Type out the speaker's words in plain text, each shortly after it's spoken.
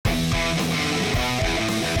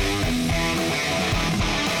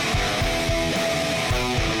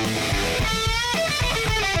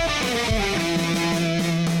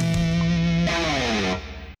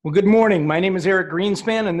Well, good morning. My name is Eric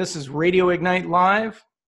Greenspan, and this is Radio Ignite Live.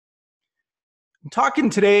 I'm talking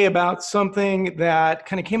today about something that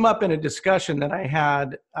kind of came up in a discussion that I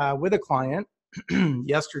had with a client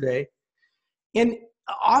yesterday. And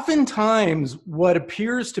oftentimes, what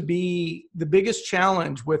appears to be the biggest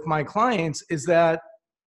challenge with my clients is that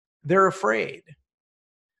they're afraid.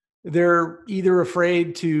 They're either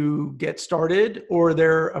afraid to get started or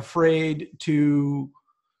they're afraid to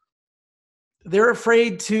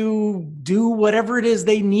do whatever it is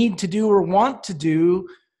they need to do or want to do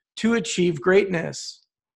to achieve greatness.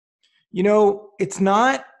 You know, it's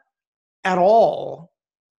not at all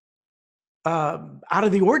out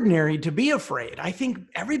of the ordinary to be afraid. I think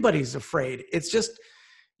everybody's afraid. It's just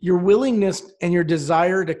your willingness and your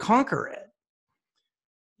desire to conquer it.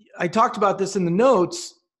 I talked about this in the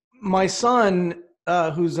notes. My son,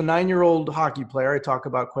 who's a 9-year-old hockey player, I talk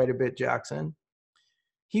about quite a bit, Jackson.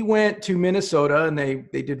 He went to Minnesota and they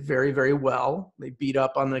did very, very well. They beat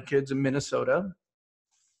up on the kids in Minnesota.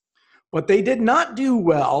 But they did not do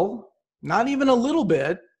well, not even a little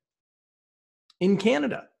bit, in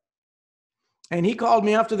Canada. And he called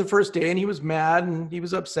me after the first day and he was mad and he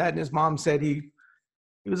was upset. And his mom said he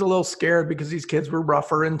was a little scared because these kids were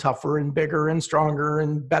rougher and tougher and bigger and stronger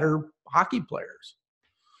and better hockey players.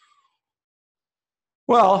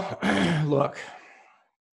 Well, look,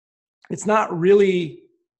 it's not really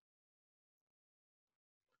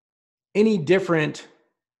any different.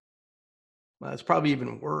 Well, it's probably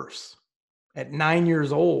even worse at 9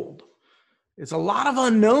 years old. It's a lot of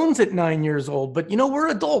unknowns at 9 years old, but you know, we're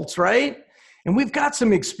adults, right? And we've got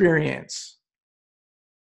some experience.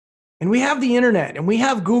 And we have the internet and we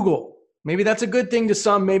have Google. Maybe that's a good thing to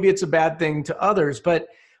some, maybe it's a bad thing to others, but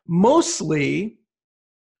mostly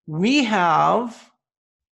we have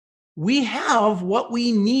what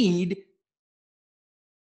we need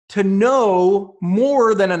to know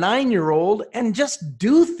more than a 9-year-old and just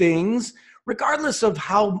do things regardless of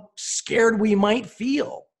how scared we might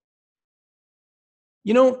feel.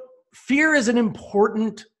 You know, fear is an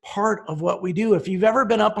important part of what we do. If you've ever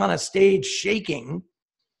been up on a stage shaking,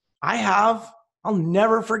 I have. I'll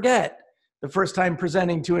never forget the first time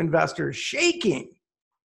presenting to investors, shaking.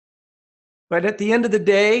 But at the end of the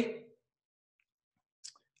day,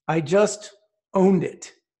 I just owned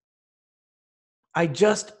it. I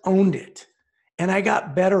just owned it and I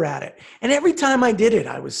got better at it. And every time I did it,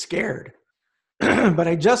 I was scared, but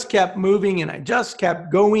I just kept moving and I just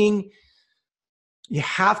kept going. You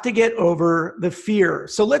have to get over the fear.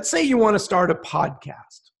 So let's say you want to start a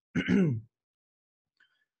podcast. I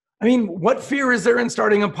mean, what fear is there in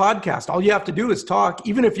starting a podcast? All you have to do is talk.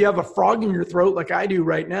 Even if you have a frog in your throat like I do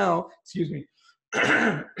right now, excuse me,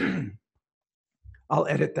 I'll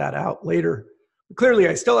edit that out later. Clearly,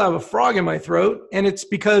 I still have a frog in my throat, and it's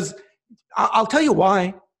because, I'll tell you why.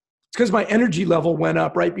 It's because my energy level went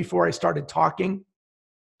up right before I started talking.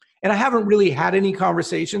 And I haven't really had any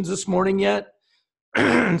conversations this morning yet.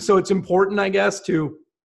 So it's important, I guess, to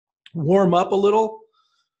warm up a little.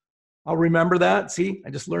 I'll remember that. See, I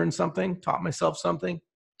just learned something, taught myself something.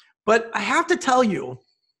 But I have to tell you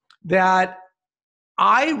that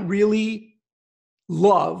I really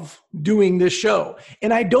love doing this show.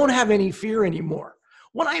 And I don't have any fear anymore.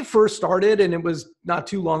 When I first started, and it was not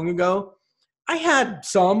too long ago, I had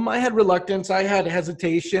reluctance, I had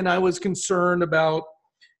hesitation, I was concerned about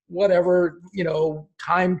whatever,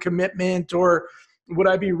 time commitment, or would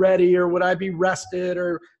I be ready, or would I be rested,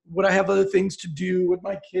 or would I have other things to do? Would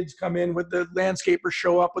my kids come in? Would the landscaper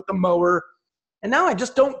show up with the mower? And now I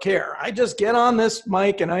just don't care. I just get on this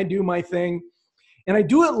mic and I do my thing. And I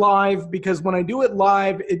do it live because when I do it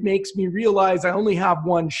live, it makes me realize I only have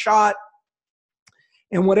one shot.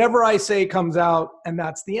 And whatever I say comes out, and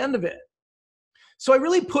that's the end of it. So I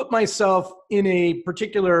really put myself in a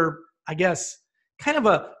particular, I guess, kind of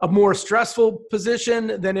a more stressful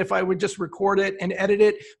position than if I would just record it and edit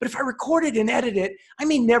it. But if I record it and edit it, I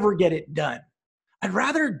may never get it done. I'd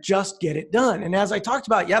rather just get it done. And as I talked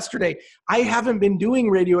about yesterday, I haven't been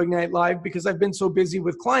doing Radio Ignite Live because I've been so busy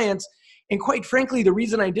with clients. And quite frankly, the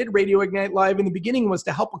reason I did Radio Ignite Live in the beginning was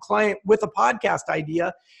to help a client with a podcast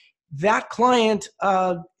idea. That client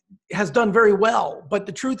has done very well. But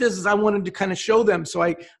the truth is I wanted to kind of show them. So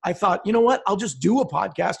I thought, you know what, I'll just do a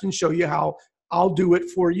podcast and show you how I'll do it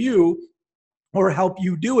for you or help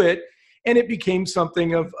you do it. And it became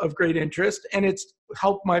something of great interest. And it's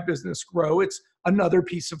helped my business grow. It's another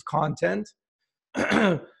piece of content.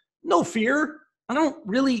 No fear. I don't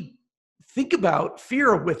really think about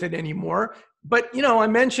fear with it anymore. But, I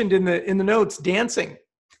mentioned in the notes dancing.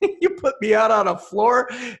 You put me out on a floor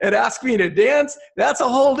and ask me to dance, that's a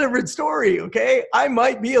whole different story, okay? I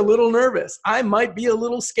might be a little nervous. I might be a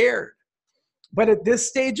little scared. But at this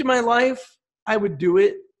stage of my life, I would do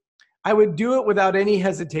it. I would do it without any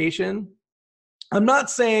hesitation. I'm not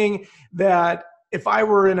saying that if I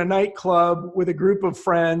were in a nightclub with a group of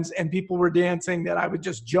friends and people were dancing that I would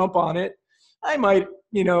just jump on it. I might,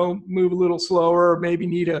 move a little slower, maybe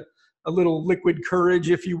need a little liquid courage,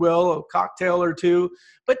 if you will, a cocktail or two.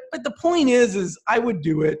 But the point is I would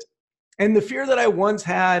do it. And the fear that I once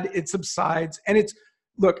had, it subsides. And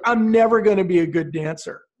look, I'm never going to be a good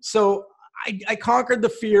dancer. So I conquered the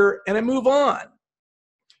fear and I move on.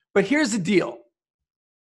 But here's the deal.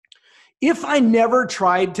 If I never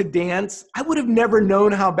tried to dance, I would have never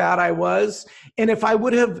known how bad I was. And if I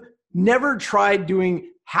would have never tried doing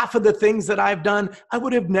half of the things that I've done, I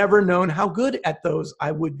would have never known how good at those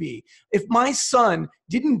I would be. If my son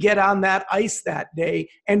didn't get on that ice that day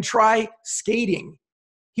and try skating,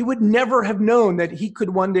 he would never have known that he could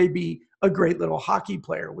one day be a great little hockey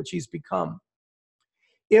player, which he's become.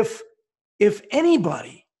 If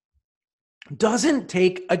anybody doesn't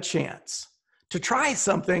take a chance to try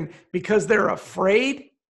something because they're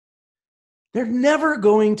afraid, they're never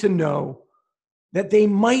going to know that they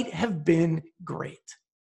might have been great.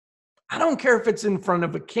 I don't care if it's in front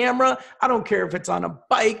of a camera. I don't care if it's on a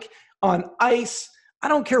bike, on ice. I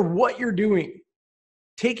don't care what you're doing.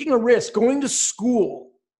 Taking a risk, going to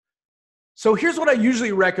school. So here's what I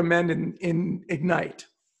usually recommend in Ignite.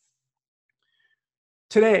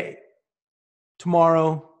 Today,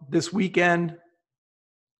 tomorrow, this weekend,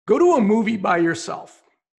 go to a movie by yourself.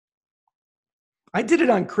 I did it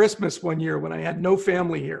on Christmas one year when I had no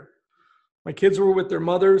family here. My kids were with their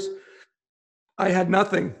mothers. I had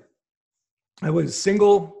nothing. I was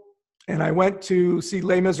single, and I went to see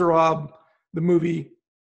Les Miserables, the movie,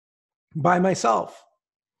 by myself.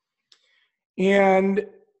 And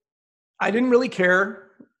I didn't really care.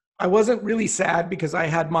 I wasn't really sad because I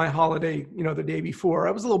had my holiday, the day before.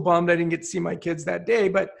 I was a little bummed I didn't get to see my kids that day,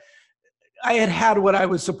 but I had what I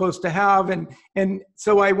was supposed to have. And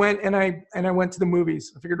so I went and I went to the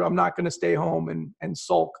movies. I figured I'm not going to stay home and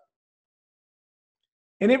sulk.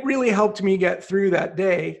 And it really helped me get through that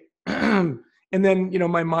day. And then,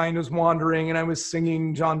 my mind was wandering and I was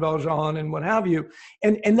singing Jean Valjean and what have you.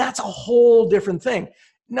 And that's a whole different thing.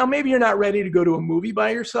 Now, maybe you're not ready to go to a movie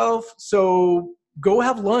by yourself. So go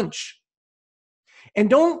have lunch. And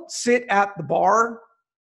don't sit at the bar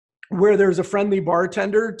where there's a friendly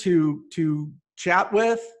bartender to chat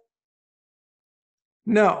with.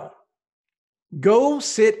 No. Go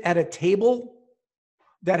sit at a table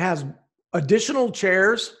that has additional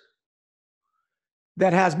chairs,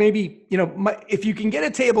 that has maybe, if you can get a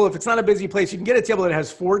table, if it's not a busy place, you can get a table that has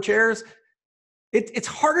 4 chairs. It's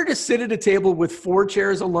harder to sit at a table with 4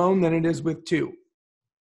 chairs alone than it is with 2.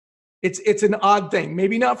 It's an odd thing.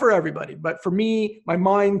 Maybe not for everybody, but for me, my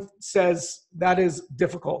mind says that is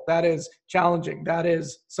difficult. That is challenging. That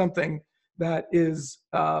is something that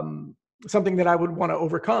something that I would want to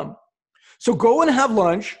overcome. So go and have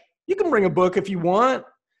lunch. You can bring a book if you want.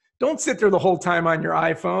 Don't sit there the whole time on your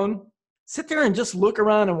iPhone. Sit there and just look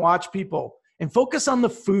around and watch people and focus on the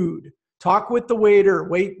food. Talk with the waiter,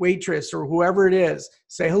 waitress, or whoever it is.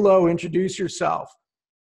 Say hello, introduce yourself.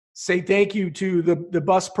 Say thank you to the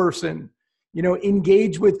bus person.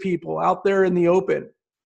 Engage with people out there in the open.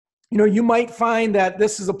 You might find that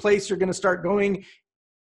this is a place you're going to start going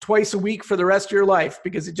twice a week for the rest of your life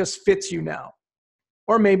because it just fits you now.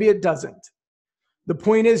 Or maybe it doesn't. The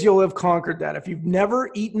point is you'll have conquered that. If you've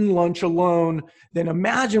never eaten lunch alone, then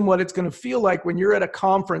imagine what it's going to feel like when you're at a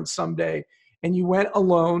conference someday and you went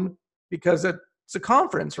alone because it's a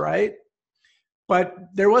conference, right? But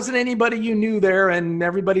there wasn't anybody you knew there and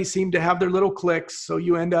everybody seemed to have their little cliques, so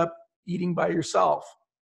you end up eating by yourself.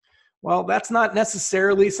 Well, that's not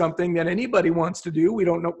necessarily something that anybody wants to do. We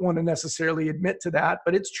don't want to necessarily admit to that,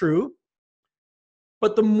 but it's true.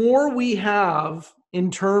 But the more we have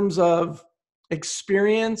in terms of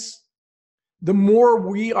experience, the more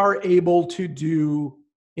we are able to do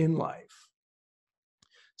in life.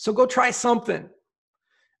 So go try something.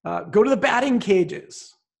 Go to the batting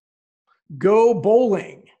cages. Go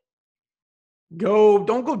bowling. Don't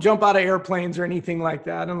go jump out of airplanes or anything like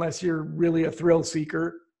that unless you're really a thrill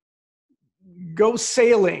seeker. Go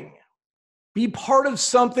sailing. Be part of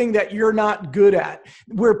something that you're not good at,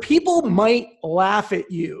 where people might laugh at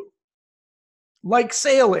you. Like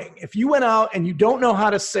sailing. If you went out and you don't know how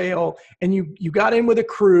to sail and you got in with a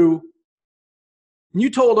crew and you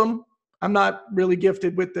told them, I'm not really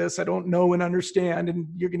gifted with this, I don't know and understand, and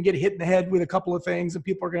you're going to get hit in the head with a couple of things and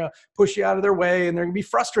people are going to push you out of their way and they're going to be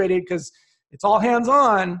frustrated because It's all hands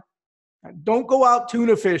on. Don't go out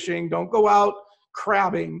tuna fishing. Don't go out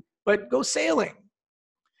crabbing, but go sailing.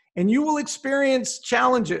 And you will experience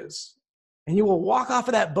challenges. And you will walk off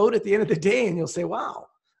of that boat at the end of the day and you'll say, wow,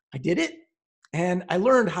 I did it. And I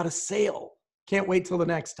learned how to sail. Can't wait till the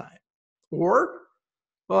next time. Or,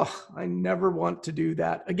 oh, I never want to do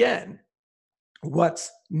that again.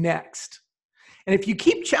 What's next? And if you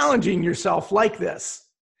keep challenging yourself like this,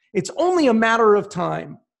 it's only a matter of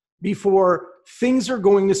time before things are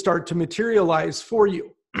going to start to materialize for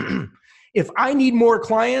you. If I need more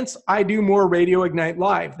clients, I do more Radio Ignite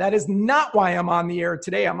Live. That is not why I'm on the air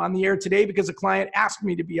today. I'm on the air today because a client asked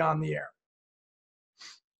me to be on the air.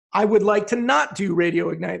 I would like to not do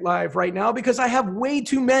Radio Ignite Live right now because I have way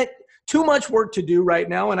too much work to do right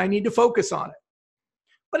now and I need to focus on it.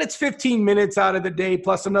 But it's 15 minutes out of the day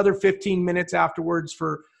plus another 15 minutes afterwards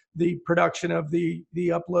for the production of the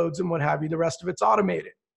uploads and what have you. The rest of it's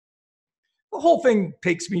automated. The whole thing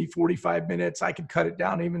takes me 45 minutes. I could cut it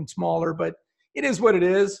down even smaller, but it is what it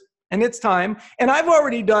is, and it's time. And I've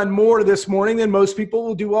already done more this morning than most people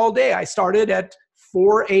will do all day. I started at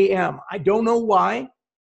 4 a.m. I don't know why.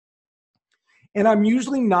 And I'm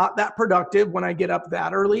usually not that productive when I get up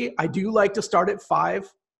that early. I do like to start at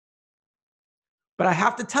 5. But I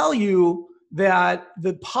have to tell you that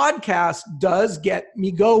the podcast does get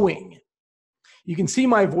me going. You can see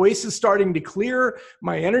my voice is starting to clear.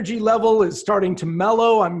 My energy level is starting to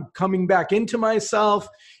mellow. I'm coming back into myself.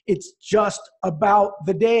 It's just about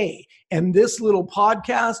the day. And this little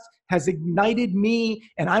podcast has ignited me,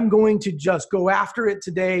 and I'm going to just go after it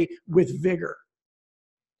today with vigor.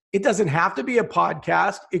 It doesn't have to be a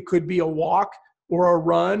podcast. It could be a walk or a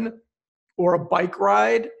run or a bike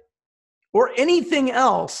ride or anything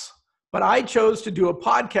else. But I chose to do a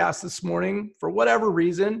podcast this morning for whatever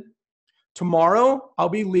reason. Tomorrow, I'll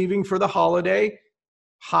be leaving for the holiday.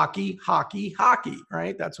 Hockey,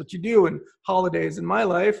 right? That's what you do in holidays in my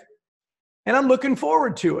life. And I'm looking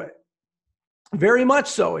forward to it. Very much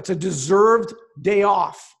so. It's a deserved day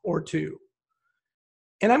off or two.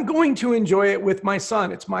 And I'm going to enjoy it with my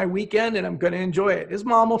son. It's my weekend and I'm going to enjoy it. His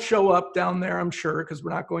mom will show up down there, I'm sure, because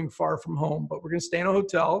we're not going far from home, but we're going to stay in a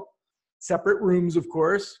hotel. Separate rooms, of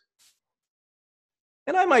course.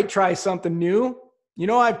 And I might try something new. You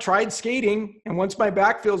know, I've tried skating, and once my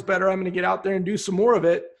back feels better, I'm going to get out there and do some more of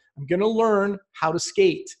it. I'm going to learn how to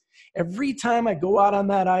skate. Every time I go out on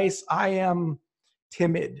that ice, I am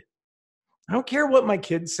timid. I don't care what my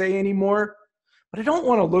kids say anymore, but I don't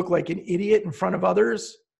want to look like an idiot in front of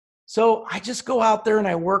others. So I just go out there and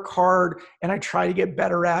I work hard and I try to get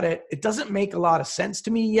better at it. It doesn't make a lot of sense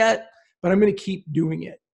to me yet, but I'm going to keep doing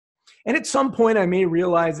it. And at some point, I may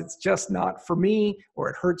realize it's just not for me, or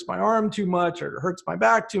it hurts my arm too much, or it hurts my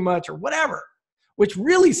back too much, or whatever, which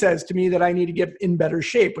really says to me that I need to get in better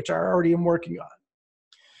shape, which I already am working on.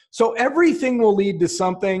 So everything will lead to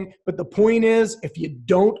something, but the point is, if you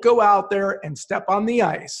don't go out there and step on the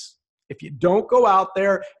ice, if you don't go out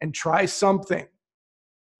there and try something,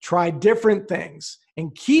 try different things,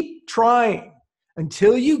 and keep trying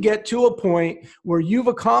until you get to a point where you've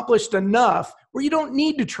accomplished enough where you don't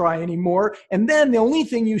need to try anymore. And then the only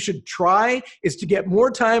thing you should try is to get more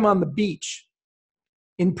time on the beach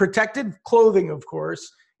in protected clothing, of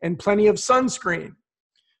course, and plenty of sunscreen.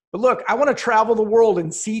 But look, I want to travel the world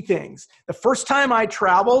and see things. The first time I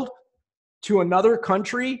traveled to another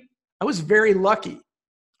country, I was very lucky.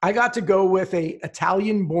 I got to go with an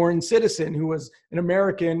Italian-born citizen who was an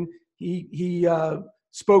American. He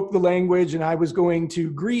spoke the language, and I was going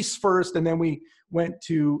to Greece first, and then I went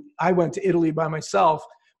to Italy by myself.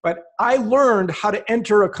 But I learned how to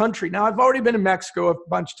enter a country. Now, I've already been to Mexico a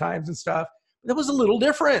bunch of times and stuff. That was a little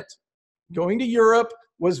different. Going to Europe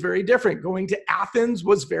was very different. Going to Athens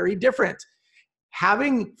was very different.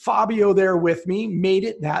 Having Fabio there with me made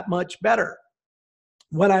it that much better.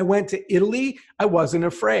 When I went to Italy, I wasn't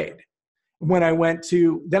afraid.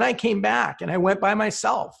 Then I came back and I went by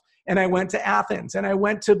myself, and I went to Athens, and I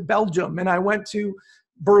went to Belgium, and I went to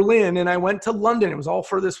Berlin, and I went to London. It was all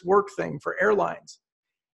for this work thing for airlines.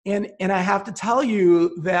 And I have to tell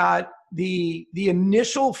you that the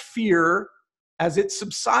initial fear, as it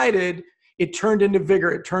subsided, it turned into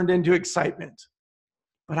vigor. It turned into excitement.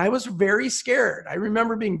 But I was very scared. I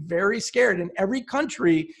remember being very scared. In every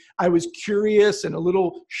country, I was curious and a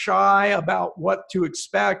little shy about what to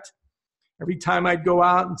expect. Every time I'd go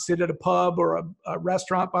out and sit at a pub or a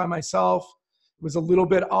restaurant by myself, it was a little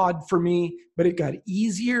bit odd for me, but it got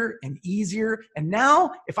easier and easier. And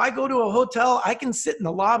now, if I go to a hotel, I can sit in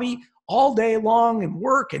the lobby all day long and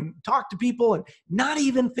work and talk to people and not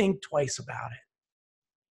even think twice about it.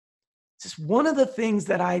 It's just one of the things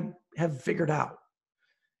that I have figured out.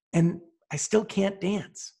 And I still can't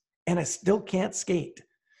dance and I still can't skate.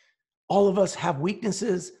 All of us have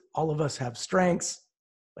weaknesses. All of us have strengths,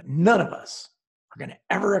 but none of us are going to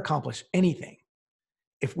ever accomplish anything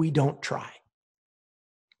if we don't try.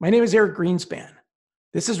 My name is Eric Greenspan.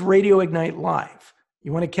 This is Radio Ignite Live.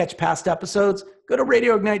 You want to catch past episodes? Go to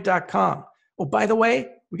radioignite.com. Oh, by the way,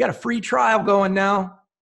 we got a free trial going now.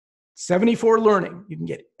 74 Learning. You can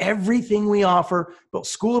get everything we offer, both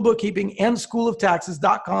School of Bookkeeping and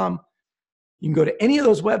schooloftaxes.com. You can go to any of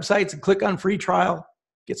those websites and click on free trial.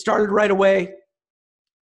 Get started right away.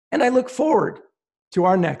 And I look forward to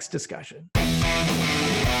our next discussion.